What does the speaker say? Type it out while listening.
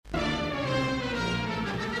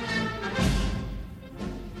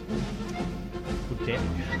Okay.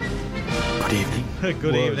 Good evening.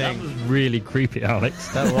 Good Whoa, evening. That was really creepy,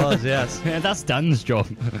 Alex. That was, yes. Yeah, that's Dan's job.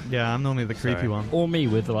 Yeah, I'm normally the creepy Sorry. one. Or me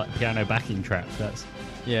with like piano backing track. That's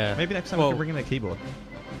Yeah. Maybe next time we Well, can bring in a keyboard.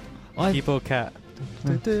 Keyboard cat.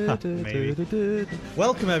 Maybe.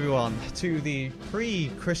 Welcome, everyone, to the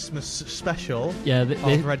pre-Christmas special yeah.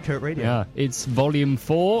 of Red Coat Radio. Yeah, it's volume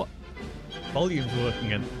 4. Volume's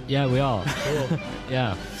working in. Yeah, we are. Cool.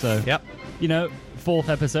 Yeah, so Yep. you know, 4th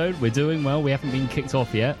episode. We're doing well. We haven't been kicked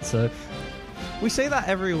off yet, so We say that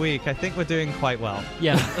every week. I think we're doing quite well.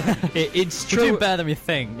 yeah, it's We're doing true. better than we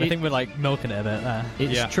think. I It- think we're like milking it a bit there.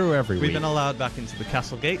 It's Yeah. true every We've week. been allowed back into the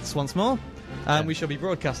castle gates once more, and we shall be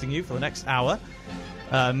broadcasting you for the next hour.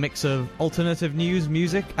 A mix of alternative news,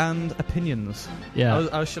 music, and opinions. Yeah.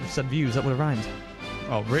 I should have said views. That would have rhymed.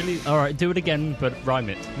 Oh, really? All right, do it again, but rhyme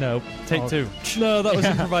it. No. Take Oh. 2. No, that was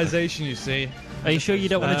improvisation, you see. Are you sure you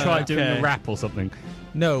don't want to try doing okay. a rap or something?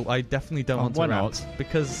 No, I definitely don't Oh, want to why rap. not?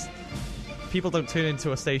 Because people don't tune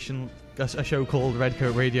into a station, a show called Red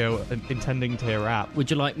Coat Radio intending to hear rap.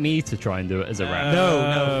 Would you like me to try and do it as a rap?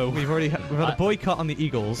 No. We've already we've had a boycott on the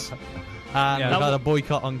Eagles, and Yeah. we've had a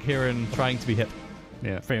boycott on Kieran trying to be hip.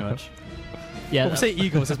 Yeah, Pretty much. yeah. Well, we say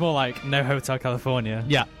Eagles, it's more like No Hotel California.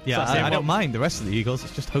 Yeah, yeah. So I what- don't mind the rest of the Eagles.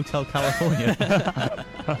 It's just Hotel California.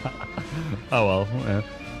 Oh well. Yeah.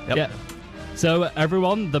 Yep. Yeah. So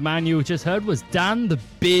everyone, the man you just heard was Dan the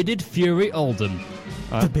Bearded Fury Oldham.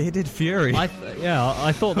 The Bearded Fury. I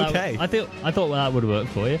thought that. Okay. I thought that would work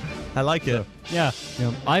for you. I like it. So, yeah.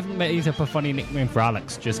 I haven't made up a funny nickname for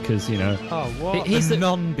Alex just because Oh, what? He's a the-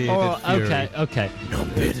 non-bearded Oh, fury. okay.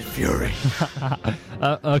 Non-bearded fury.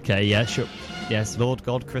 Okay. Yeah. Sure. Yes. Lord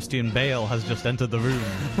God Christian Bale has just entered the room.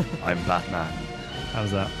 I'm Batman.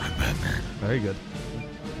 How's that? Very good.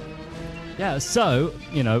 Yeah, so,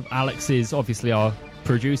 Alex is obviously our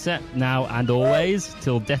producer now and always,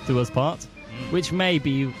 till death do us part, which may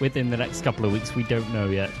be within the next couple of weeks, we don't know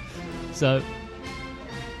yet. So,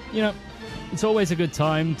 it's always a good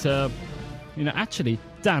time to, actually,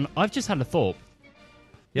 Dan, I've just had a thought.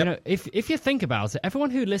 Yep. If you think about it, everyone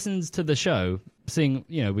who listens to the show, seeing,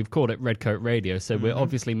 we've called it Red Coat Radio, so we're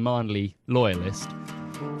obviously mildly loyalist.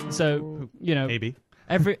 So, Maybe.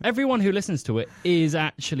 Everyone who listens to it is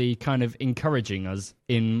actually kind of encouraging us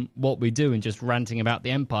in what we do and just ranting about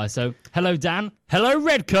the Empire. So, hello, Dan. Hello,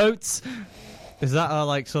 Redcoats. Is that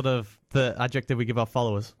our, sort of the adjective we give our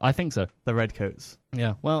followers? I think so. The Redcoats.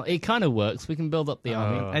 Yeah. Well, it kind of works. We can build up the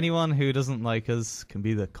army. Anyone who doesn't like us can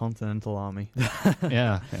be the Continental Army.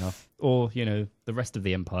 Yeah. Or, the rest of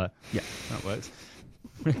the Empire. Yeah. That works.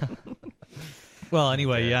 Well,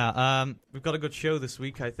 anyway, yeah. We've got a good show this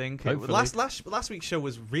week, I think. Hopefully. Last week's show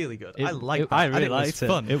was really good. I liked that. I And really it was liked it.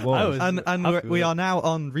 fun. It was. And we are now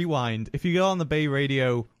on Rewind. If you go on the Bay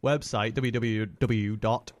Radio website,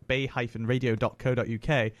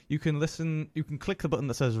 www.bay-radio.co.uk, you can listen. You can click the button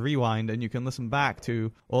that says Rewind, and you can listen back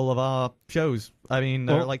to all of our shows. I mean,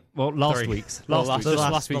 Last sorry. week's. Well, Last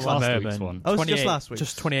last week's week's one. Oh, it's just 28th, last week.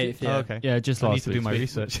 Just 28th, yeah. Oh, okay. Yeah, just I last need to do week's. my We-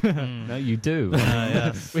 research. No, you do.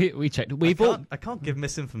 Yes. we checked. We've all. I can't give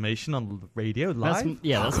misinformation on the radio That's, live.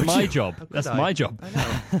 that's my job. That's I? my job.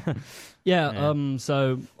 Yeah.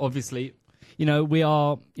 So obviously, we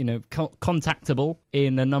are, contactable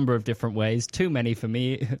in a number of different ways. Too many for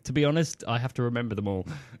me, to be honest. I have to remember them all,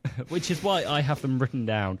 which is why I have them written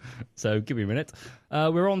down. So give me a minute.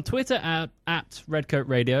 We're on Twitter at Redcoat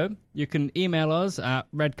Radio. You can email us at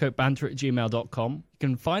redcoatbanter@gmail.com. You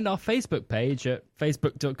can find our Facebook page at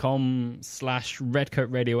facebook.com/Redcoat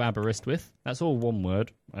Radio Aberystwyth. That's all one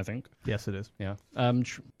word, I think. Yes, it is. Yeah.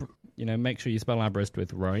 Make sure you spell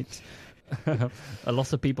Aberystwyth right. A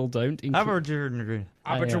lot of people don't. Yeah.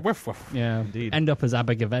 Indeed. End up as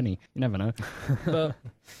Abergavenny. You never know. But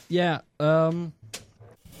yeah.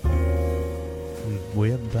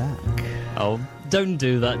 We're back. Oh, don't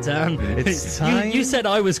do that, Dan. It's time. You said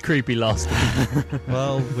I was creepy last week.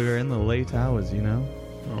 Well, we're in the late hours,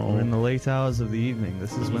 We're in the late hours of the evening.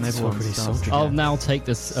 This is when everyone pretty starts to I'll get- now take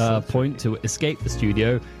this point to escape the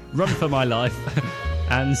studio, run for my life,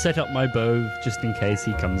 and set up my bow just in case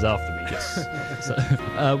he comes after me.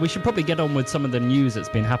 So, we should probably get on with some of the news that's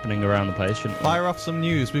been happening around the place, shouldn't we? Fire off some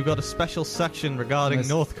news. We've got a special section regarding Yes.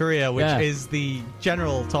 North Korea, which Yeah. is the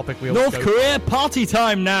general topic we always North go Korea party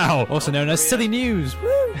time now! Also known as Silly News. Woo!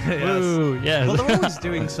 Yes. Ooh, yes. Well, they're always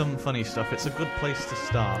doing some funny stuff. It's a good place to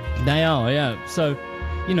start. They are, yeah. So,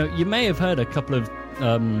 you may have heard a couple of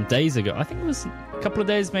days ago. I think it was a couple of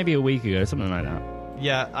days, maybe a week ago, something like that.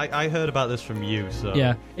 Yeah, I heard about this from you, so...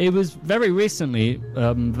 Yeah, it was very recently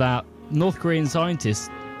that North Korean scientists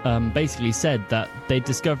basically said that they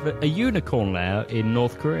discovered a unicorn lair in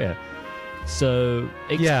North Korea. So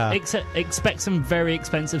Yeah. expect some very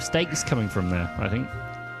expensive steaks coming from there, I think.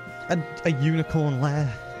 A unicorn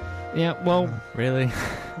lair. Yeah, well, Really?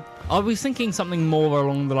 I was thinking something more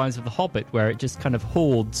along the lines of The Hobbit, where it just kind of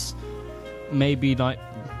hoards maybe like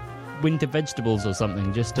winter vegetables or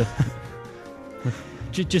something, just to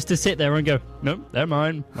just to sit there and go, no, they're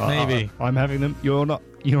mine. Maybe. I'm having them. You're not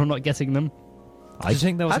getting them. I just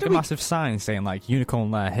think there was How like do a we- massive sign saying like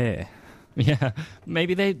unicorn lair here. Yeah,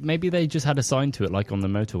 maybe they just had a sign to it, like on the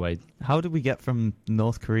motorway. How did we get from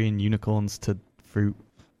North Korean unicorns to fruit?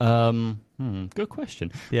 Good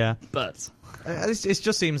question. Yeah. But It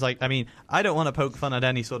just seems like, I mean, I don't want to poke fun at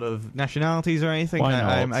any sort of nationalities or anything.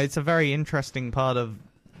 Why not? It's a very interesting part of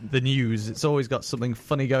the news. It's always got something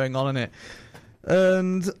funny going on in it.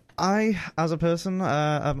 And I, as a person,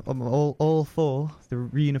 I'm all for the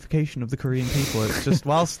reunification of the Korean people. It's just,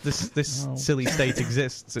 whilst this silly state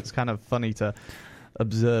exists, it's kind of funny to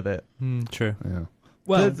observe it. True. yeah.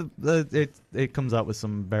 Well, It comes out with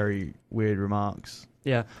some very weird remarks.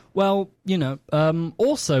 yeah. Well,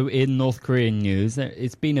 also in North Korean news,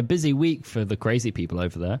 it's been a busy week for the crazy people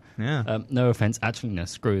over there. Yeah. No offense, actually, no,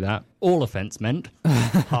 screw that. All offense meant.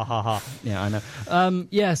 Ha ha ha. Yeah, I know.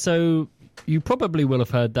 Yeah, so you probably will have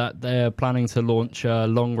heard that they're planning to launch a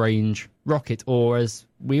long-range rocket, or as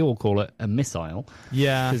we all call it, a missile.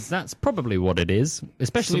 Yeah. Because that's probably what it is,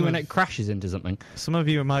 especially Some when of- it crashes into something. Some of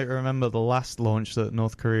you might remember the last launch that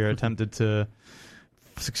North Korea attempted to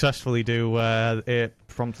successfully do, where it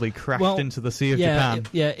promptly crashed into the Sea of Japan.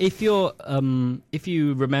 Yeah. If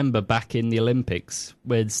you remember back in the Olympics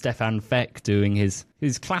with Stefan Feck doing his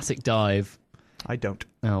classic dive. I don't,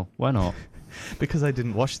 Oh, why not? because I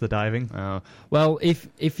didn't watch the diving. Oh, well,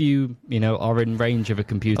 if you are in range of a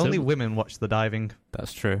computer, Only women watch the diving.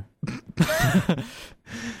 That's true.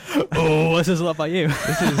 Oh, this is a lot about you.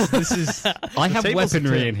 This is. I have table's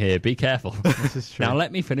weaponry tip. in here. Be careful. This is true. Now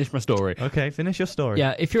let me finish my story. Okay, finish your story.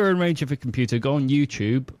 Yeah, if you're in range of a computer, go on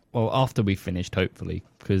YouTube, or after we've finished, hopefully,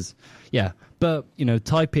 because but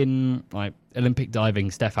type in like Olympic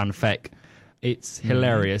diving Stefan Feck. It's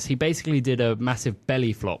hilarious. He basically did a massive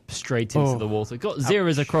belly flop straight into the water. Got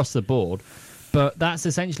zeros across the board, but that's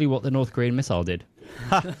essentially what the North Korean missile did.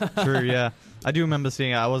 True. Yeah, I do remember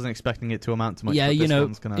seeing it. I wasn't expecting it to amount to much. Yeah, but this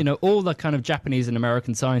one's gonna... all the kind of Japanese and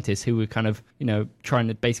American scientists who were kind of, trying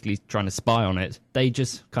to spy on it. They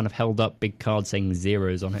just kind of held up big cards saying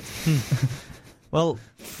zeros on it. Well,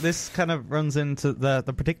 this kind of runs into they're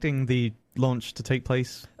predicting the launch to take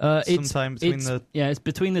place sometime it's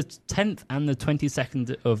between the 10th and the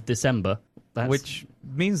 22nd of December. which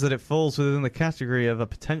means that it falls within the category of a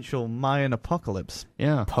potential Mayan apocalypse.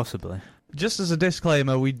 Yeah. Possibly. Just as a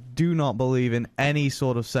disclaimer, we do not believe in any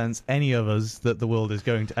sort of sense, any of us, that the world is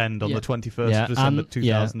going to end on the 21st of December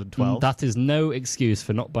 2012. That is no excuse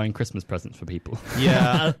for not buying Christmas presents for people.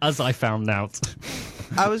 Yeah. as I found out.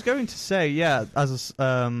 I was going to say, as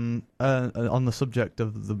on the subject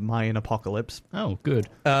of the Mayan apocalypse. Oh, good.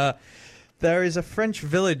 There is a French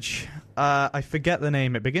village. I forget the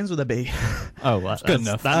name. It begins with a B. Oh, well, good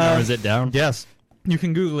enough. That narrows it down. Yes. You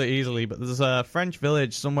can Google it easily, but there's a French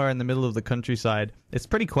village somewhere in the middle of the countryside. It's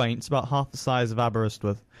pretty quaint. It's about half the size of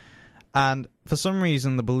Aberystwyth. And for some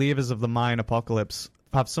reason, the believers of the Mayan apocalypse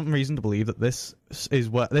have some reason to believe that this is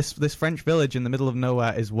where this French village in the middle of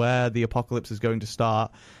nowhere is where the apocalypse is going to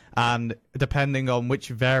start. And depending on which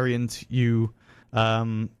variant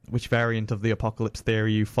of the apocalypse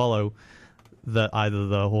theory you follow, that either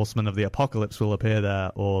the horsemen of the apocalypse will appear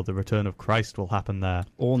there, or the return of Christ will happen there,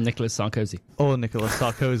 Or Nicolas Sarkozy. or Nicolas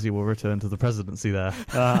Sarkozy will return to the presidency there,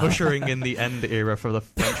 ushering in the end era for the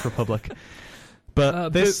French Republic.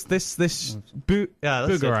 But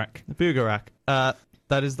Bouguerak,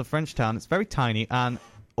 that is the French town. It's very tiny, and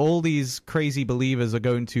all these crazy believers are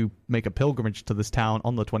going to make a pilgrimage to this town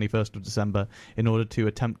on the 21st of December in order to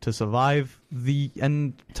attempt to survive the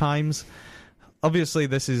end times. Obviously,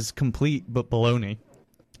 this is complete but baloney.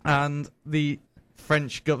 And the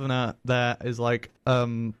French governor there is like,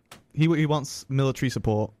 he wants military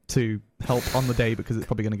support to help on the day because it's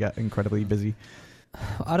probably going to get incredibly busy.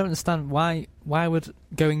 I don't understand why would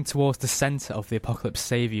going towards the centre of the apocalypse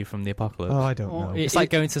save you from the apocalypse? Oh, I don't know. It's like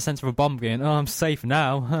going to the centre of a bomb going, I'm safe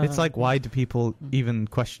now. It's like, why do people even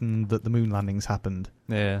question that the moon landings happened?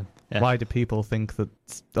 Yeah. Why do people think that...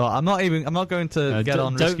 Oh, I'm not going to get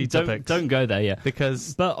on risky topics. Don't go there, yeah.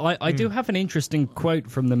 Because... But I do have an interesting quote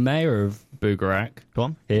from the mayor of Bouguerak. Go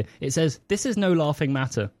on. Here. It says, "This is no laughing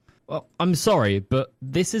matter." Well, I'm sorry, but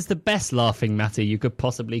this is the best laughing matter you could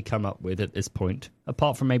possibly come up with at this point.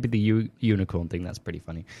 Apart from maybe the unicorn thing, that's pretty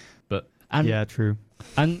funny. But yeah, true.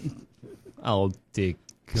 And oh dear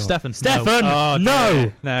Stefan. Stefan! Oh, No!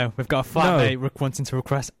 dear. No, we've got a flatmate wanting to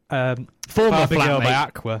request Former Barbie Girl by flatmate.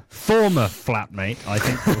 Aqua. Former flatmate, I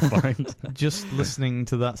think you'll find. Just listening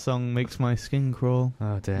to that song makes my skin crawl.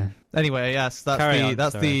 Oh dear. Anyway, yes, that's Carry on,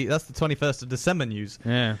 that's sorry. the 21st of December news.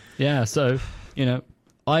 Yeah. Yeah, so,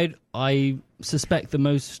 I suspect the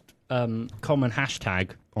most common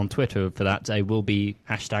hashtag on Twitter for that day will be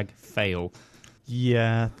 #fail.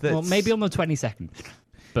 Yeah. Well, maybe on the 22nd.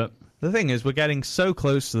 But The thing is, we're getting so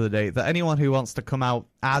close to the date that anyone who wants to come out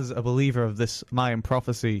as a believer of this Mayan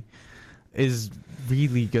prophecy is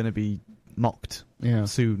really going to be mocked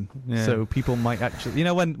soon. Yeah. So people might actually...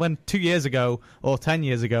 when 2 years ago or 10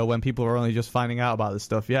 years ago when people were only just finding out about this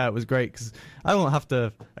stuff, yeah, it was great because I won't have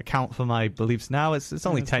to account for my beliefs now. It's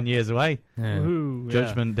only 10 years away. Yeah.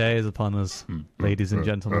 Judgment Day is upon us, ladies and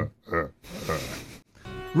gentlemen.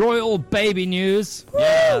 royal baby news.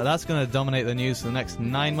 Yeah, that's going to dominate the news for the next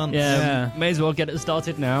 9 months. Yeah. May as well get it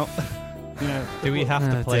started now. Do we have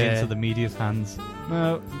to Oh, play dear. into the media's hands?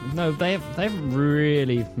 No, they haven't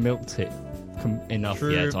really milked it enough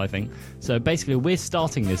True. yet, I think. So basically, we're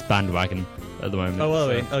starting this bandwagon at the moment. Oh, are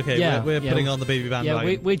we? So- Okay, Yeah, we're yeah. putting on the baby bandwagon.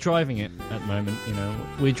 Yeah, we're driving it at the moment.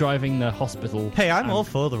 We're driving the hospital. Hey, I'm and- all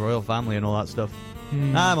for the royal family and all that stuff.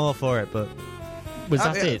 Hmm. I'm all for it, but Was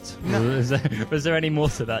Oh, that yeah. it? No. Was there any more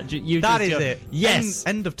to that? You that just is go, it. Yes.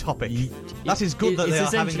 End of topic. That is good that it's they are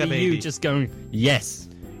having a essentially baby. you just going yes.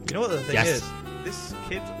 You know what the thing Yes. is? This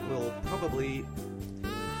kid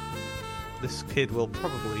will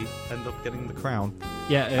probably end up getting the crown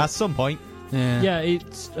Yeah. at some point. Yeah. Yeah.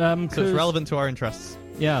 It's So it's relevant to our interests.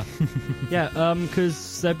 Yeah. Yeah.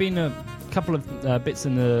 Because there've been a couple of bits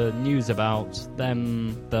in the news about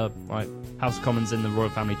them, the House of Commons and the royal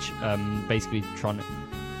family, basically trying to.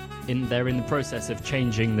 They're in the process of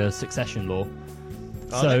changing the succession law.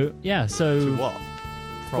 Are So yeah. So To what?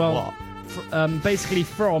 From Well, what? basically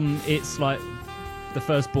from it's like the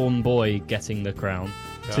firstborn boy getting the crown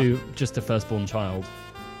to just a firstborn child.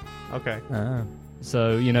 Okay. Oh.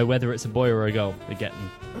 So whether it's a boy or a girl, they're getting.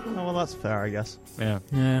 Oh, well, that's fair, I guess. Yeah.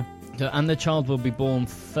 Yeah. And the child will be born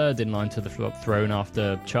third in line to the throne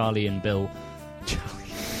after Charlie and Bill.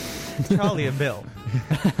 Charlie and Bill.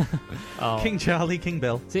 Oh. King Charlie, King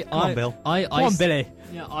Bill. See, Come on, Bill. I Come on, Billy.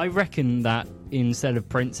 Yeah, I reckon that instead of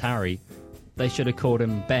Prince Harry, they should have called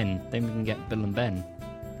him Ben. Then we can get Bill and Ben.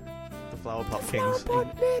 The Flower Pot Kings.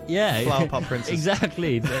 Yeah, Flower Pot Princes.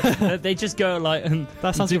 exactly. they just go like.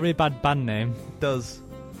 That sounds like a really bad band name. Does.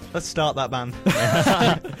 Let's start that band.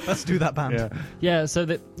 Let's do that band. Yeah, so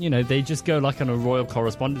that they just go like on a royal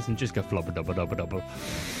correspondence and just go flubba dubba dubba dubba.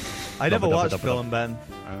 I never Dubba, dubba, watched dubba, Bill dubba. and Ben.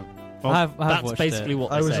 I've That's watched basically it.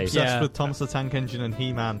 what I they was say. obsessed Yeah. with Thomas the Tank Engine and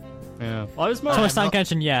He-Man. Yeah, I was more. Thomas Tank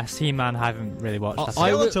Engine, yes. He-Man, I haven't really watched. I- That's I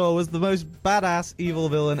it. would- Skeletor was the most badass evil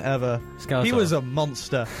villain ever. Skeletor. He was a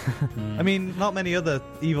monster. I mean, not many other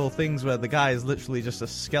evil things where the guy is literally just a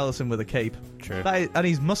skeleton with a cape. True. And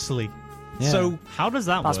he's muscly. Yeah. So How does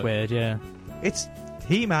that That's work? weird, yeah. it's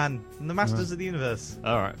He-Man and the Masters of the Universe.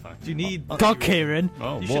 All right, fine. Do you need... God, Kieran.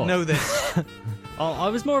 Oh, You should know this. Oh, I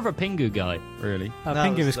was more of a Pingu guy, really.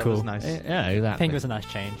 Pingu was that cool. nice. Yeah, exactly. Pingu was a nice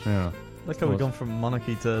change. Yeah. Look how we've gone from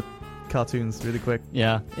monarchy to cartoons really quick.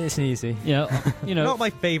 Yeah. It's easy. Yeah. Not my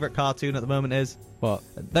favourite cartoon at the moment is What?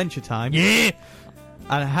 Adventure Time. Yeah!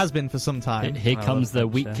 And it has been for some time. Here I comes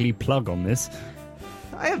love the Adventure. weekly plug on this.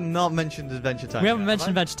 I have not mentioned Adventure Time. We haven't yet, mentioned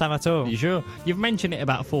have I? Adventure Time at all. Are you sure? You've mentioned it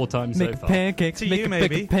about 4 times Make so far. pancakes. To make you, a maybe.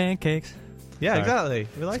 big pancakes. Yeah, Sorry. exactly.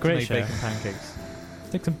 We like to great make show. bacon pancakes.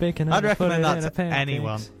 Stick some bacon. I'd and recommend put it that in a to pancakes.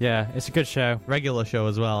 anyone. Yeah, it's a good show. Regular show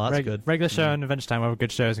as well. That's good. Regular show and Adventure Time are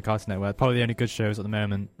good shows in Cartoon Network. Probably the only good shows at the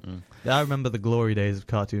moment. Yeah, I remember the glory days of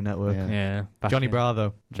Cartoon Network. Yeah. Yeah. back Johnny in-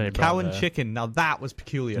 Bravo. Johnny Cow Bravo. and Chicken. Now that was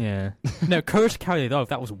peculiar. Yeah. No, Courage to Carry the Dog.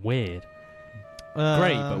 That was weird.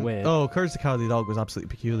 Great, but weird. Oh, Courage the Cowardly Dog was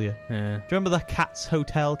absolutely peculiar. Do Yeah. you remember the Cat's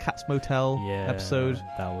Hotel, Cat's Motel Yeah. episode?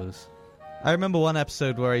 That was. I remember one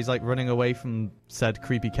episode where he's like running away from said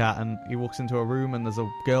creepy cat and he walks into a room and there's a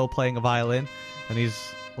girl playing a violin and he's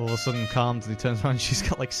all of a sudden calmed and he turns around and she's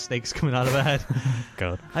got like snakes coming out of her head.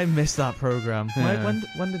 God. I missed that program. Yeah.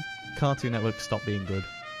 When did Cartoon Network stop being good?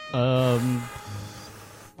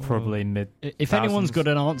 Probably mid. If anyone's got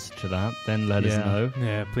an answer to that, then let us Yeah. know.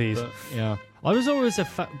 Yeah, please. But, yeah. I was always a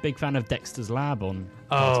big fan of Dexter's Lab on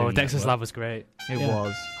Oh, Cartoon Dexter's Network. Lab was great. It Yeah.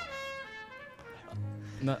 was.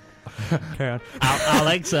 No, Carry on.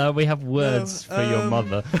 Alexa, we have words for your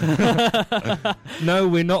mother. No,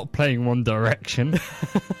 we're not playing One Direction.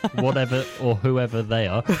 Whatever or whoever they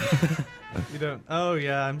are. You don't. Oh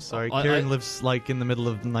yeah, I'm sorry. I- Kieran I- lives like in the middle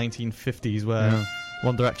of the 1950s, where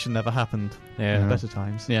One Direction never happened. Yeah. Better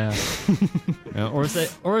times. Yeah. Yeah,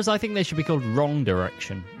 or as I think they should be called Wrong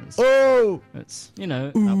Direction. Oh. It's you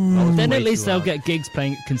know. way Then at least too they'll loud. get gigs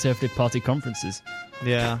playing at Conservative Party conferences.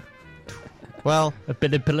 Yeah. Well, A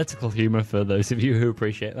bit of political humour for those of you who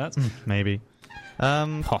appreciate that. maybe.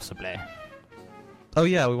 Possibly. Oh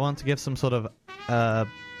yeah, we want to give some sort of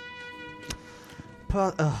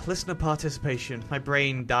listener participation. My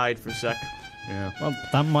brain died for a sec. Yeah. Well,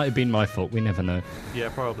 that might have been my fault. We never know. Yeah,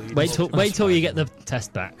 probably. Wait till you get the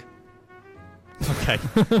test back. Okay.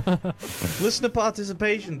 Listener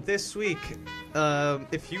participation this week.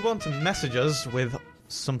 If you want to message us with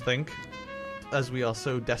something, as we are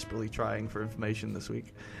so desperately trying for information this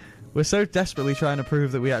week, we're so desperately trying to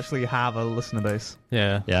prove that we actually have a listener base.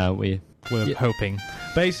 Yeah. Yeah, we're Hoping.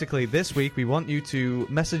 Basically, this week we want you to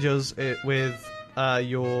message us with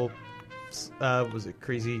your was it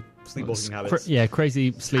crazy sleepwalking habits?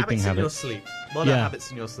 crazy sleeping habits in your habits. sleep. What are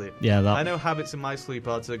habits in your sleep? Yeah, that. I know habits in my sleep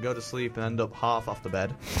are to go to sleep and end up half off the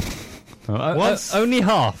bed. Once, only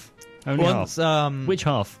half. Only Once, half. Which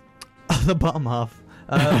half? the bottom half.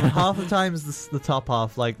 Half the times the top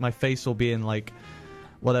half, like my face will be in like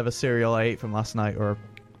whatever cereal I ate from last night or a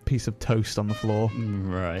piece of toast on the floor.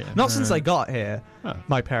 Right. Not since I got here. Oh.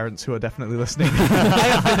 My parents, who are definitely listening. I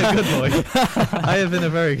have been a good boy. I have been a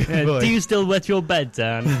very good boy. Do you still wet your bed,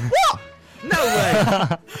 Dan? No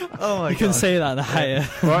way! Oh my You god. can say that in the higher.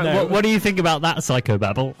 Right, No. what do you think about that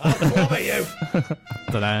psychobabble? What about you?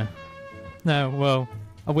 Don't know. No, well,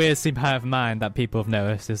 a weird sleep habit of mine that people have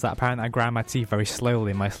noticed is that apparently I grind my teeth very slowly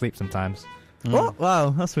in my sleep sometimes. What? Wow,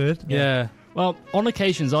 that's weird. Yeah. Well, on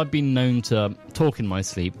occasions I've been known to talk in my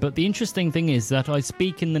sleep, but the interesting thing is that I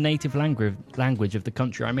speak in the native language of the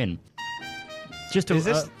country I'm in. Just Is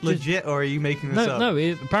this legit, or are you making this up? No,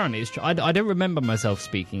 apparently it's true. I don't remember myself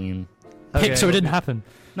speaking in... Okay. So it didn't happen.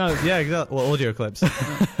 No, Yeah, exactly. Well, audio clips.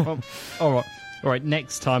 all right.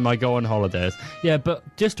 Next time I go on holidays, yeah. But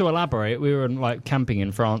just to elaborate, we were like camping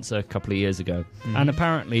in France a couple of years ago, and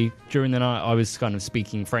apparently during the night I was kind of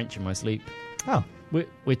speaking French in my sleep, Oh.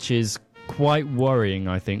 which is quite worrying,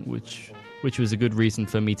 I think. Which was a good reason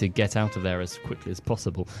for me to get out of there as quickly as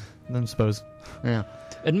possible. I suppose. Yeah.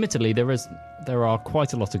 Admittedly, there are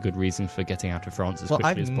quite a lot of good reasons for getting out of France as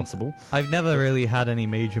quickly as possible. I've never really had any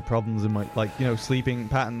major problems in my, sleeping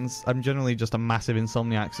patterns. I'm generally just a massive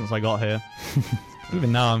insomniac since I got here.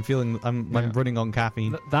 Even now, I'm running on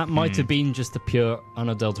caffeine. That might have been just the pure,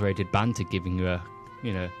 unadulterated banter giving you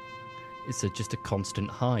it's just a constant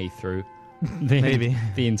high through Maybe.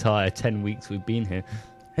 the entire 10 weeks we've been here.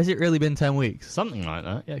 Has it really been 10 weeks? Something like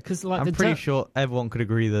that, yeah. Because like I'm pretty sure everyone could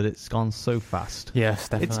agree that it's gone so fast. Yes,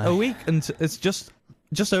 definitely. It's a week, and it's just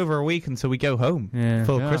over a week until we go home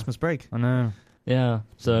for Yeah. Christmas break. I know. Yeah,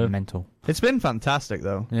 so Mental. It's been fantastic,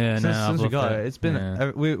 though. Yeah, since we got it. It's been.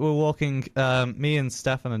 Yeah. We were walking. Me and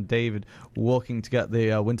Stefan and David were walking to get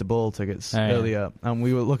the winter ball tickets earlier, and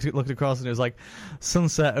we were looked across, and it was like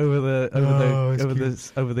sunset over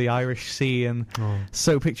the Irish Sea, and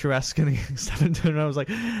so picturesque. And Stefan turned around, I was like,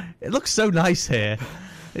 "It looks so nice here."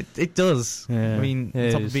 It does. Yeah, I mean, it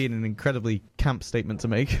on top of is. being an incredibly camp statement to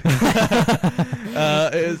make,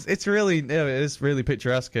 it's really it is really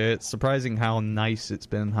picturesque. It's surprising how nice it's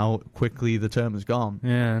been, how quickly the term has gone.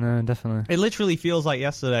 Yeah, no, definitely. It literally feels like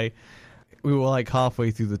yesterday. We were like halfway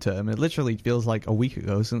through the term. It literally feels like a week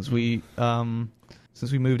ago since we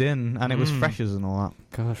moved in, and it was freshers and all that.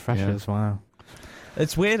 God, freshers, wow.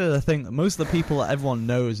 It's weird to think that most of the people that everyone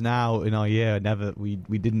knows now in our year we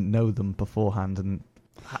didn't know them beforehand, and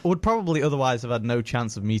would probably otherwise have had no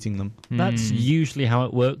chance of meeting them. that's usually how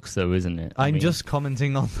it works, though, isn't it? I'm mean, just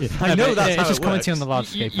commenting on. Yeah. I know that's how it's just it commenting works. on the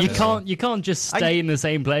landscape. you can't just stay in the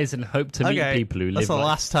same place and hope to meet people who That's live the like...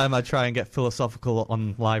 last time I try and get philosophical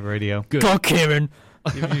on live radio. Good. God, Kieran.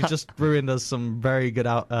 You just ruined us some very good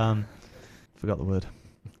out. Forgot the word.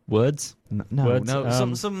 Words? Words,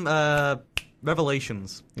 some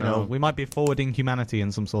revelations. You know, Oh. we might be forwarding humanity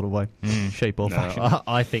in some sort of way, shape or fashion. No,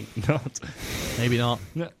 I think not. Maybe not.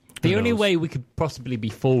 The only knows? way we could possibly be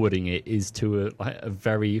forwarding it is to a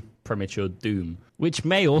very premature doom, which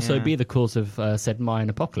may also be the cause of said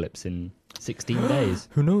Mayan apocalypse in 16 days.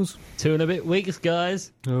 Who knows? 2 and a bit weeks,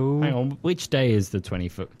 guys. Oh. Hang on, which day is the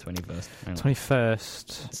 21st? Hang on.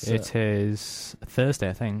 21st. It's, It is Thursday,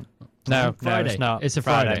 I think. No, Friday. it's not. It's a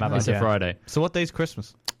Friday. my bad, It's a yeah. Friday. So what day's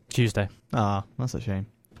Christmas? Tuesday. Ah, that's a shame.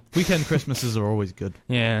 Weekend Christmases are always good.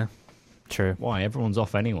 Yeah. True. Why? Everyone's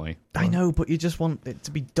off anyway. I know, but you just want it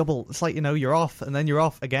to be double. It's like, you're off, and then you're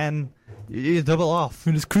off again. You're double off.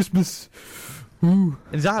 And it's Christmas.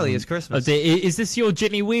 Exactly, it's Christmas. Is this your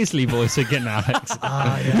Ginny Weasley voice again, Alex?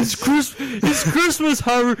 Yes. It's Christmas,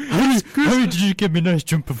 Harry. Harry, did you get me a nice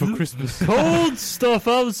jumper for Christmas? Cold stuff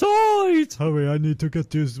outside. Harry, I need to get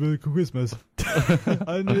this for Christmas.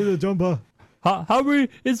 I need a jumper. Harry,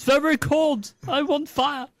 it's very cold. I want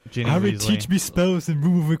fire. Ginny Harry, Weasley. teach me spells and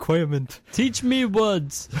rule of requirement. Teach me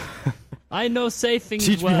words. I know say things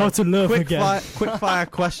Teach well. me how to love again. Quick fire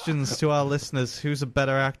questions to our listeners. Who's a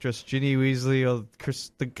better actress, Ginny Weasley or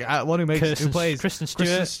the one who plays Kristen Kristen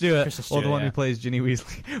Stewart? Stewart, or the one who plays Ginny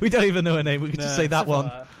Weasley? We don't even know her name. We could just say that one.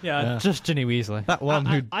 Yeah, just Ginny Weasley. That one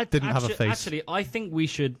who didn't have a Actually- face. Actually, I think we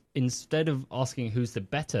should, instead of asking who's the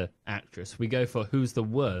better actress, we go for who's the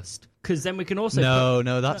worst. Because then we can also...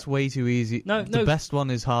 No, that's way too easy. No, the no. best one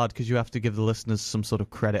is hard because you have to give the listeners some sort of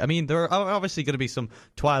credit. I mean, there are obviously going to be some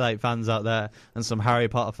Twilight fans out there and some Harry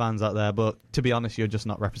Potter fans out there, but to be honest, you're just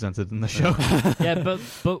not represented in the show. Yeah, but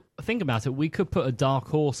think about it. We could put a dark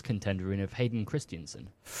horse contender in of Hayden Christensen.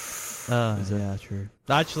 Yeah, true.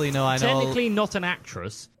 Actually, no, I know. Technically not an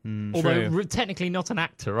actress, although True. technically not an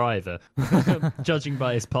actor either, judging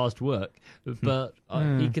by his past work. But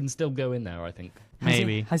he can still go in there, I think.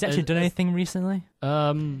 Maybe. Has he actually done anything recently?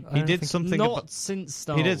 He did something. Not since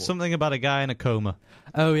Star He did Wars. something about a guy in a coma.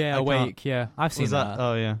 Oh yeah, I Awake. Yeah, I've seen Was that?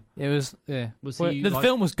 Oh yeah. It was. Yeah. Was Well, he the like-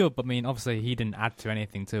 film was good, but I mean, obviously, he didn't add to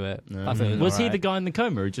anything to it. I thought it Was he alright. the guy in the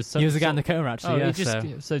coma? Who just He was the guy in the coma, actually. Oh, yeah. he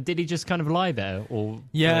just, so did he just kind of lie there, or for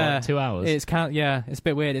Yeah, like 2 hours? It's kind of it's a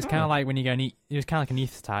bit weird. It's kind of like when you go and he was kind of like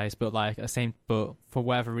anaesthetized, but like at the same, but for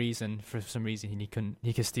whatever reason, for some reason he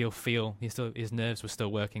could still feel. His nerves were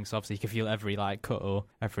still working, so obviously he could feel every like cut or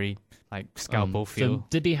every like scalpel feel. So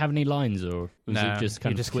did he have any lines, or was No, it just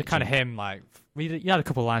kind of switching? kind of him like. He had a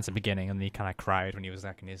couple of lines at the beginning, and then he kind of cried when he was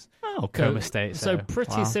like in his coma state. So So,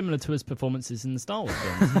 pretty wow. similar to his performances in the Star Wars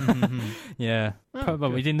films. yeah, Oh,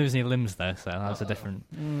 but we good. didn't lose any limbs though, so that was a different.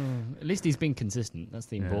 At least he's been consistent. That's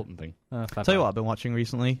the Yeah. important thing. Tell you what I've been watching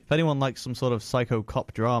recently. If anyone likes some sort of psycho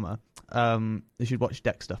cop drama, they should watch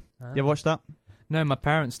Dexter. You ever watch that? No, my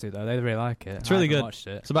parents do though. They really like it. It's really I haven't good. Watched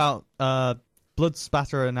it. It's about blood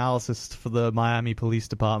spatter analysis for the Miami Police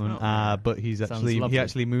Department, but he lovely.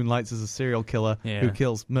 actually moonlights as a serial killer Yeah. who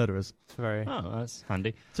kills murderers. It's very. Oh, that's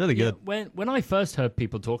handy. It's really good. Yeah, when I first heard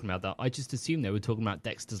people talking about that, I just assumed they were talking about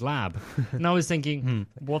Dexter's Lab, and I was thinking,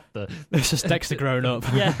 what the? It's just Dexter grown up.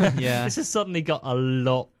 Yeah, Yeah. This has suddenly got a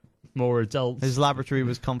lot more adults. His laboratory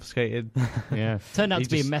was confiscated. Yeah, turned out He to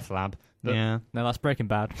be a just- meth lab. But Yeah. No, that's Breaking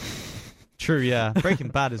Bad. True, yeah. Breaking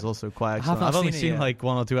Bad is also quite excellent. not I've only seen it seen yet. like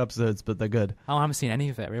 1 or 2 episodes, but they're good. Oh, I haven't seen any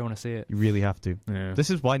of it. I really want to see it. You really have to. Yeah. This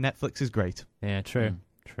is why Netflix is great. Yeah. True.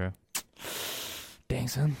 True. Dang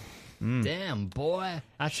son. Mm. Damn, boy.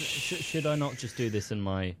 Actually, should I not just do this in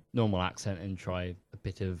my normal accent and try a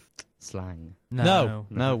bit of slang? No,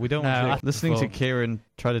 we don't No, want I- to. Listening to well- Kieran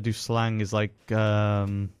try to do slang is like,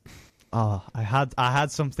 I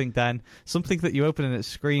had something then. Something that you open and it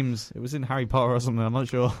screams. It was in Harry Potter or something, I'm not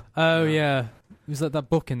sure. Oh yeah. It was like that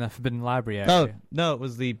book in the Forbidden Library area. Oh, no, it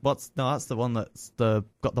was that's the one that's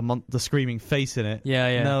got the screaming face in it. Yeah,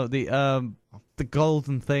 yeah. No, the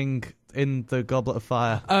golden thing in the Goblet of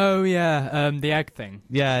Fire. Oh yeah. The egg thing.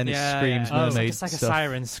 Yeah, and it screams Oh, mermaid it's like a stuff.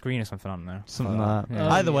 siren screen or something on there. Something like that. Yeah.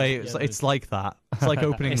 Either way, yeah, it's like that. It's like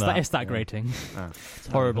opening It's that. it's that grating. It's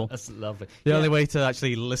horrible. That's lovely. The only way to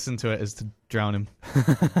actually listen to it is to drown him.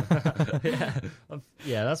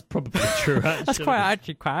 Yeah, that's probably true. Actually. That's quite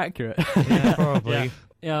accurate. Yeah, probably.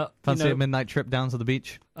 Yeah, Fancy a midnight trip down to the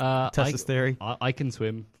beach? Test this theory. I can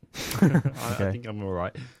swim. I Okay. think I'm all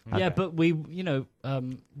right. Okay. Yeah, but we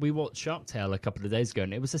watched Shark Tale a couple of days ago,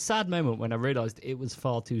 and it was a sad moment when I realised it was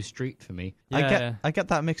far too street for me. I get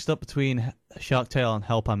that mixed up between Shark Tale and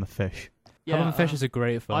Help I'm a Fish. Help and Fish is a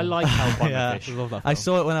great film. I like Help I'm Yeah. a Fish. I love that film. I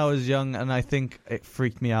saw it when I was young, and I think it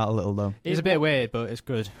freaked me out a little though. It's a bit weird, but it's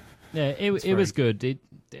good. Yeah, it very was good.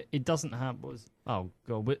 It doesn't have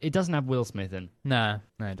it doesn't have Will Smith in. No,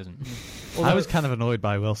 it doesn't. I was kind of annoyed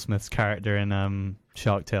by Will Smith's character in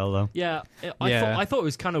Shark Tale though. Yeah, I thought it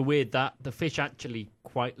was kind of weird that the fish actually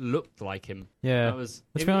quite looked like him. Yeah. It was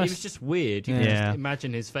Let's be honest. just weird. You Yeah. can Yeah. just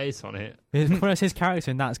imagine his face on it. His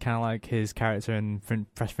character in that's kind of like his character in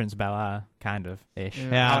Fresh Prince of Bel-Air, kind of ish.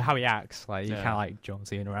 Yeah. How he acts, like you Yeah. kind of like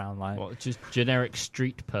Jonesing around, like. What, just generic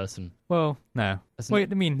street person. Well, no. Isn't Wait,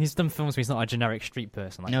 I mean, he's done films where he's not a generic street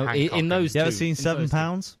person. Like No, Hancock in those. You ever two, seen in those two.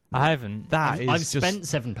 £7? I haven't. That is I've just spent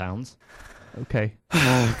 £7. okay.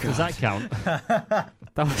 Does that count?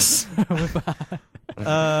 That was.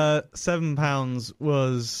 £7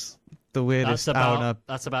 was the weirdest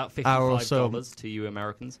That's about hour or so. $55 to you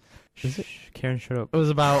Americans. Is it? Kieran, shut up. It was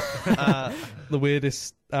about the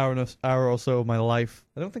weirdest hour or so of my life.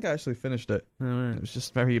 I don't think I actually finished it. It was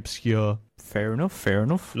just very obscure. Fair enough.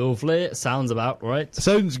 Lovely. Sounds about right.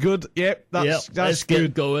 Sounds good. Yep, that's let's good.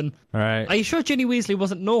 get going. All right. Are you sure Ginny Weasley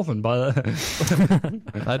wasn't Northern by the...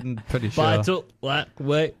 I'm pretty sure. But I took that.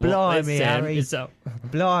 Wait. Blimey, Harry.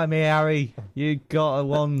 Blimey, Harry. You got a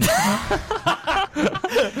wand.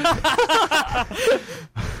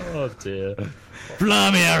 Oh, dear.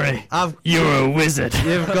 Blimey, Harry. You're a wizard.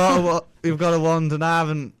 You've got a wand and I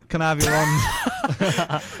haven't. Can I have your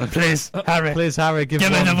wand? Please, Harry. Please, Harry, give me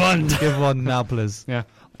the wand. Give one now, please. Yeah.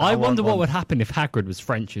 I I wonder want what one. would happen if Hagrid was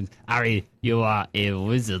French and Harry, you are a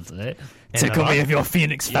wizard, eh? Tickle me with your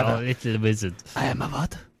phoenix You're a feather. little wizard. I am a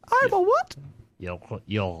what? I'm a what? You're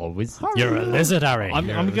a wizard. You're a lizard, Harry. I'm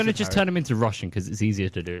You're a going to lizard, just Harry. turn him into Russian because it's easier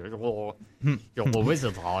to do. You're a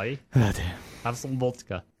wizard, Harry. Oh, dear. Have some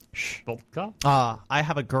vodka. Vodka? I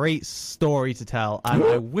have a great story to tell, and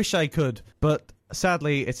I wish I could, but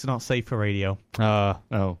sadly, it's not safe for radio.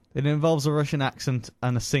 Oh. It involves a Russian accent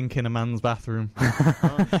and a sink in a man's bathroom.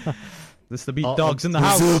 There's the beat dogs in the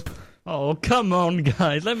house. Oh, come on,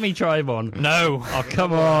 guys. Let me try one. No. Oh,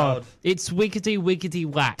 come on. It's wickety wickety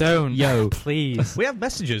whack. Don't. Yo. Please. We have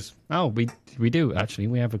messages. Oh, we do, actually.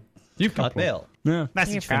 We have a... You've got mail. Yeah.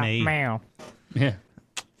 Message for me. Yeah.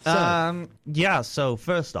 So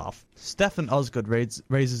first off, Stefan Osgood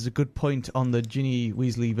raises a good point on the Ginny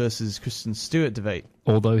Weasley versus Kristen Stewart debate.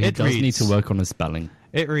 Although he It does need reads- to work on his spelling.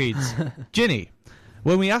 It reads, Ginny,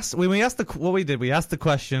 we asked the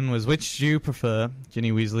question was which do you prefer,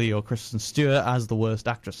 Ginny Weasley or Kristen Stewart as the worst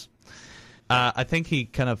actress? I think he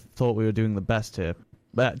kind of thought we were doing the best here.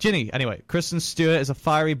 Ginny, anyway, Kristen Stewart is a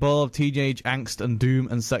fiery ball of teenage angst and doom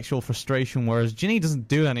and sexual frustration, whereas Ginny doesn't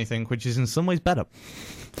do anything, which is in some ways better.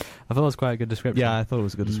 I thought it was quite a good description. Yeah, I thought it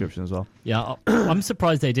was a good description as well. Yeah, I'm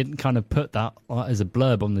surprised they didn't kind of put that as a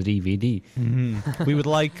blurb on the DVD. We would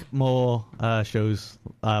like more shows,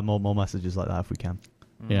 more messages like that if we can.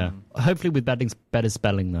 Yeah. Hopefully with better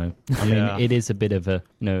spelling, though. I mean, Yeah. it is a bit of a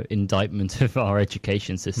indictment of our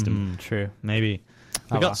education system. True. Maybe.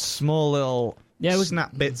 We got small little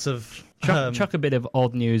snap bits of... Chuck a bit of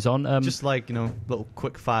odd news on. just like, little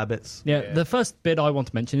quick fire bits. Yeah, the first bit I want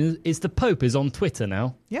to mention is the Pope is on Twitter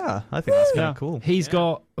now. Yeah, I think that's kind of cool. He's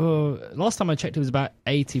got, last time I checked, it was about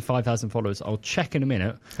 85,000 followers. I'll check in a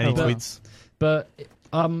minute. Any But- tweets? But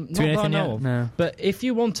not that I anything know yet? of. No. But if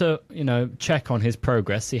you want to, check on his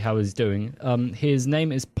progress, see how he's doing, his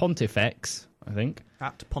name is Pontifex, I think.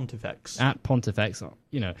 At Pontifex. At Pontifex,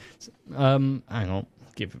 hang on,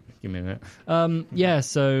 give me a minute. Yeah,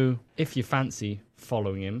 so if you fancy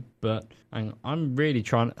following him, but I'm really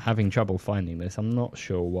having trouble finding this. I'm not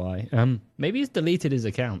sure why. Maybe he's deleted his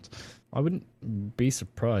account. I wouldn't be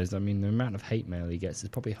surprised. I mean, the amount of hate mail he gets is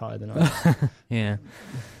probably higher than I. Yeah.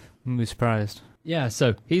 I'm really surprised. Yeah,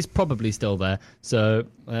 so he's probably still there. So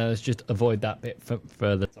let's just avoid that bit for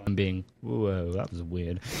the time being. Whoa, that was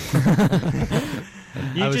weird.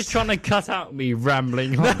 You're just trying to cut out me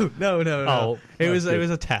rambling. No. Oh, it was good.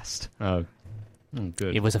 a test. Oh,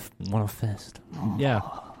 good. It was one of first. Yeah.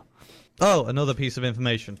 Oh, another piece of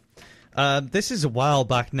information. This is a while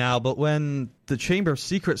back now, but when the Chamber of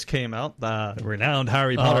Secrets came out, the renowned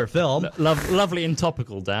Harry Potter film. Lovely and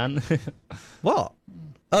topical, Dan. What?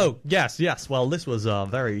 Oh, yes. Well, this was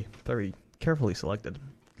very, very carefully selected.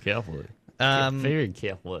 Carefully. Very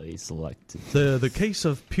carefully selected. The case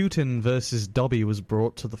of Putin versus Dobby was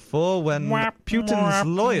brought to the fore when Putin's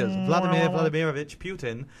lawyers, Vladimir Vladimirovich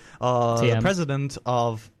Putin, the president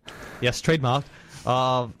of, trademarked,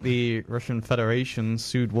 of the Russian Federation,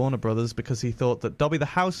 sued Warner Brothers because he thought that Dobby the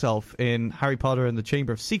house elf in Harry Potter and the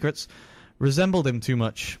Chamber of Secrets resembled him too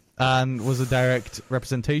much and was a direct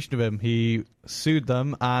representation of him. He sued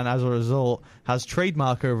them and as a result has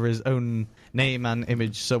trademark over his own name and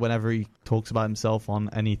image, so whenever he talks about himself on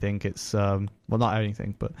anything, it's not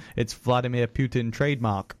anything, but it's Vladimir Putin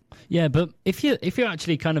trademark. Yeah, but if you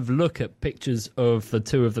actually kind of look at pictures of the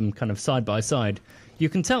two of them kind of side by side, you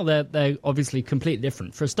can tell they're obviously completely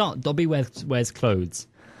different. For a start, Dobby wears clothes.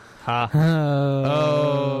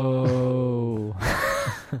 Oh.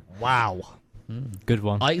 Wow. Good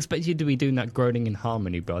one. I expect you to be doing that groaning in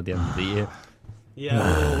harmony by the end of the year.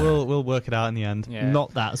 Yeah, we'll work it out in the end. Yeah.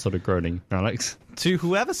 Not that sort of groaning, Alex. To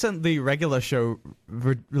whoever sent the regular show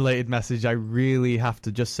related message, I really have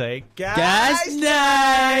to just say, Gas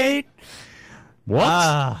night!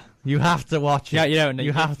 What? You have to watch it. Yeah, you don't.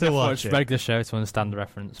 You have to watch it. Regular show to understand the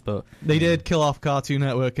reference, but They did kill off Cartoon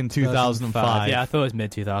Network in 2005. Yeah, I thought it was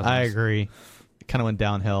mid 2000s. I agree. kind of went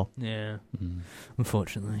downhill. Yeah,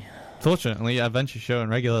 unfortunately. Fortunately, Adventure Show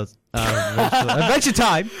and regular Adventure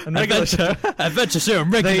Time and regular show. Adventure Show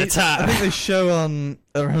and regular I think they show on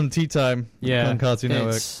around tea time. On Cartoon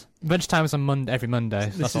Network. Adventure Time is on every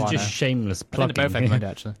Monday. This is just shameless I think plugging. they're both every Monday,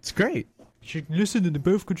 actually. It's great. You should listen to the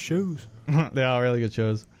both good shows. They are really good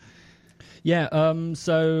shows. Yeah.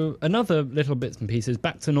 So another little bits and pieces.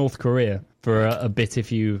 Back to North Korea for a bit,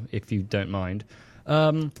 if you don't mind.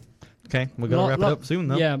 Okay, we're going to wrap it up soon,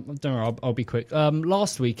 though. Yeah, don't worry, I'll be quick.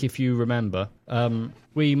 Last week, if you remember,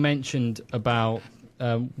 we mentioned about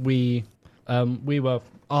we were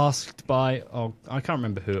asked by I can't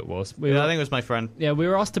remember who it was. I think it was my friend. Yeah, we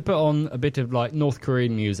were asked to put on a bit of like North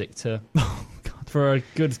Korean music for a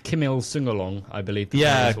good Kim Il Sung along, I believe.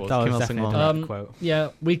 Yeah, that was. Kim Il Sung along. Quote. Yeah,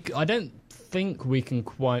 I don't think we can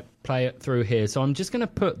quite play it through here, so I'm just going to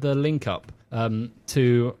put the link up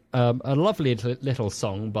to a lovely little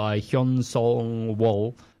song by Hyun Song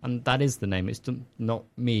Wol, and that is the name. It's not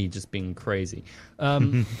me just being crazy.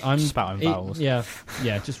 I'm spouting vowels. Yeah,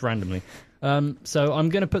 just randomly. So I'm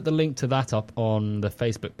going to put the link to that up on the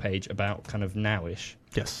Facebook page about kind of nowish.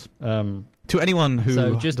 Yes. To anyone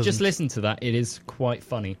who just listen to that. It is quite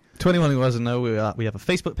funny. To anyone who doesn't know, we have a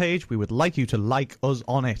Facebook page. We would like you to like us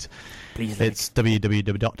on it. Please. It's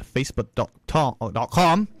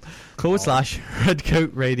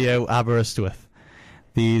www.facebook.com/Redcoat Radio Aberystwyth.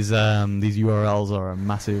 These URLs are a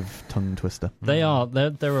massive tongue twister. They are.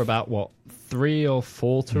 They're about what 3 or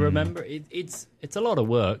 4 to remember. It's a lot of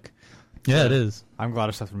work. Yeah, it is. I'm glad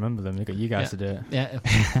I still remember them. Look at you guys to do it. Yeah.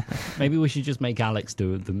 Maybe we should just make Alex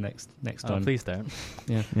do them next time. Please don't.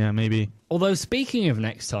 Yeah, maybe. Although speaking of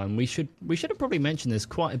next time, we should have probably mentioned this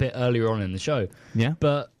quite a bit earlier on in the show. Yeah.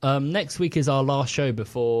 But next week is our last show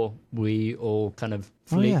before we all kind of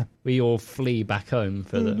flee. We all flee back home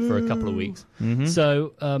for a couple of weeks. Mm-hmm.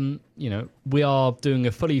 So we are doing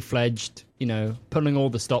a fully fledged, pulling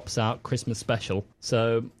all the stops out Christmas special.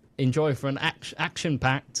 So enjoy for an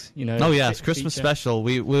action-packed, Oh yes, Christmas special.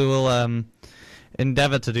 We will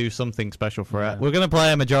endeavour to do something special for it. We're going to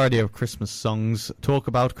play a majority of Christmas songs, talk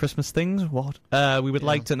about Christmas things. What we would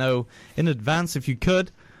like to know in advance, if you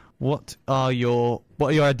could, what are your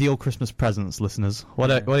ideal Christmas presents, listeners?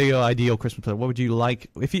 What are your ideal Christmas presents? What would you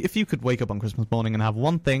like if you could wake up on Christmas morning and have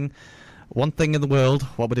one thing in the world?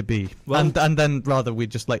 What would it be? Well, and then rather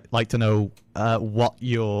we'd just like to know what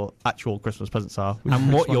your actual Christmas presents are,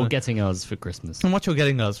 and what you're getting us for Christmas. And what you're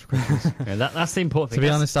getting us for Christmas. Yeah, that's the important thing. To be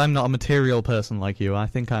honest, I'm not a material person like you. I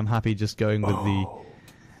think I'm happy just going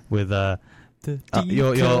with your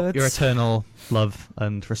eternal love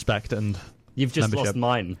and respect and. You've just membership. lost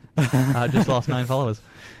mine. I just lost 9 followers.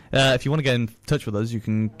 If you want to get in touch with us, you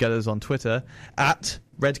can get us on Twitter at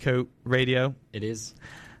Redcoat Radio. It is.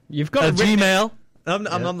 You've got Gmail. I'm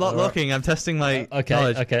not looking. I'm testing my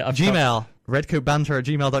knowledge. Okay. Gmail.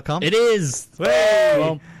 Redcoatbanter@gmail.com. It is.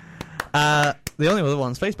 Well, the only other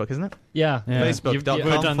one's Facebook, isn't it? Yeah.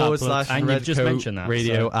 Facebook.com/Redcoat and you've just mentioned that,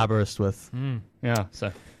 Radio Aberystwyth. Yeah.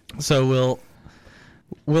 So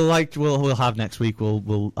we'll have next week.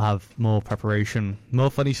 We'll have more preparation,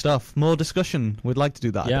 more funny stuff, more discussion. We'd like to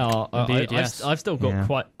do that. Yeah. Indeed, yes. I've still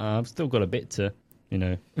got I've still got a bit to.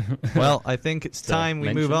 Well, I think it's time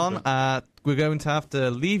we move on. But We're going to have to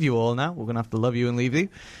leave you all now. We're going to have to love you and leave you.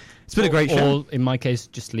 It's been a great show. Or, in my case,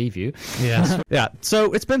 just leave you. Yes. Yeah.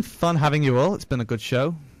 So it's been fun having you all. It's been a good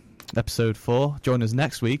show. Episode 4. Join us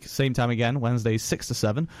next week, same time again, Wednesdays 6 to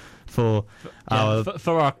 7, for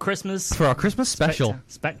our Christmas special.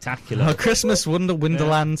 Spectacular. Our Christmas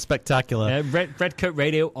Wonderland Spectacular. Redcoat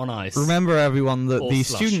Radio on ice. Remember, everyone, that the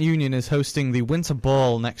slush. Student Union is hosting the Winter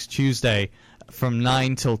Ball next Tuesday from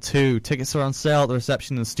 9 till 2. Tickets are on sale at the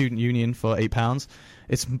reception in the Student Union for £8.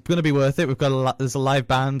 It's going to be worth it. We've got there's a live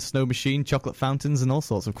band, snow machine, chocolate fountains, and all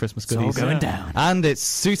sorts of Christmas goodies. It's all going down. And it's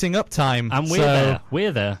suiting up time. And we're there.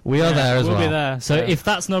 We're there. We are there as well. We'll be there. So if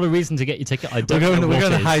that's not a reason to get your ticket, I don't know We're what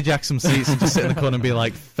going to is. hijack some seats and just sit in the corner and be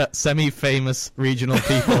like, semi-famous regional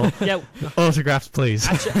people. Yeah. Autographs, please.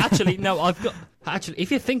 Actually, no,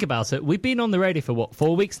 if you think about it, we've been on the radio for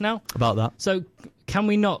 4 weeks now? About that. So can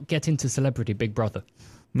we not get into Celebrity Big Brother?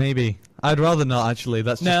 Maybe. I'd rather not, actually.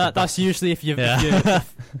 That's usually if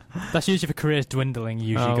that's usually if a career's dwindling,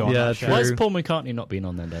 you usually go on that show. Why has Paul McCartney not been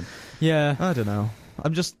on there then? Yeah. I don't know.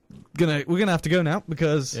 we're gonna have to go now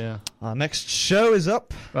because Yeah. our next show is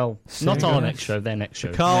up. Well, So not our good. next show, their next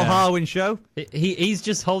show. Carl Yeah. Harwin show. He's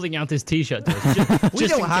just holding out his T-shirt to us, We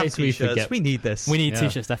just don't in have case we t-shirts. forget. We need this. We need Yeah.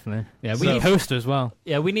 t-shirts, definitely. Yeah, We need poster as well.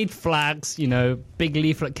 Yeah, we need flags, big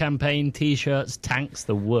leaflet campaign, T-shirts, tanks,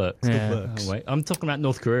 the works. Yeah. works. Oh, wait, I'm talking about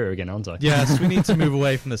North Korea again, aren't I? Yes, we need to move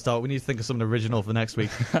away from the start. We need to think of something original for next week.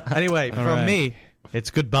 Anyway, from right. me, it's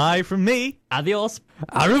goodbye from me. Adios.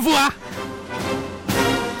 Au revoir!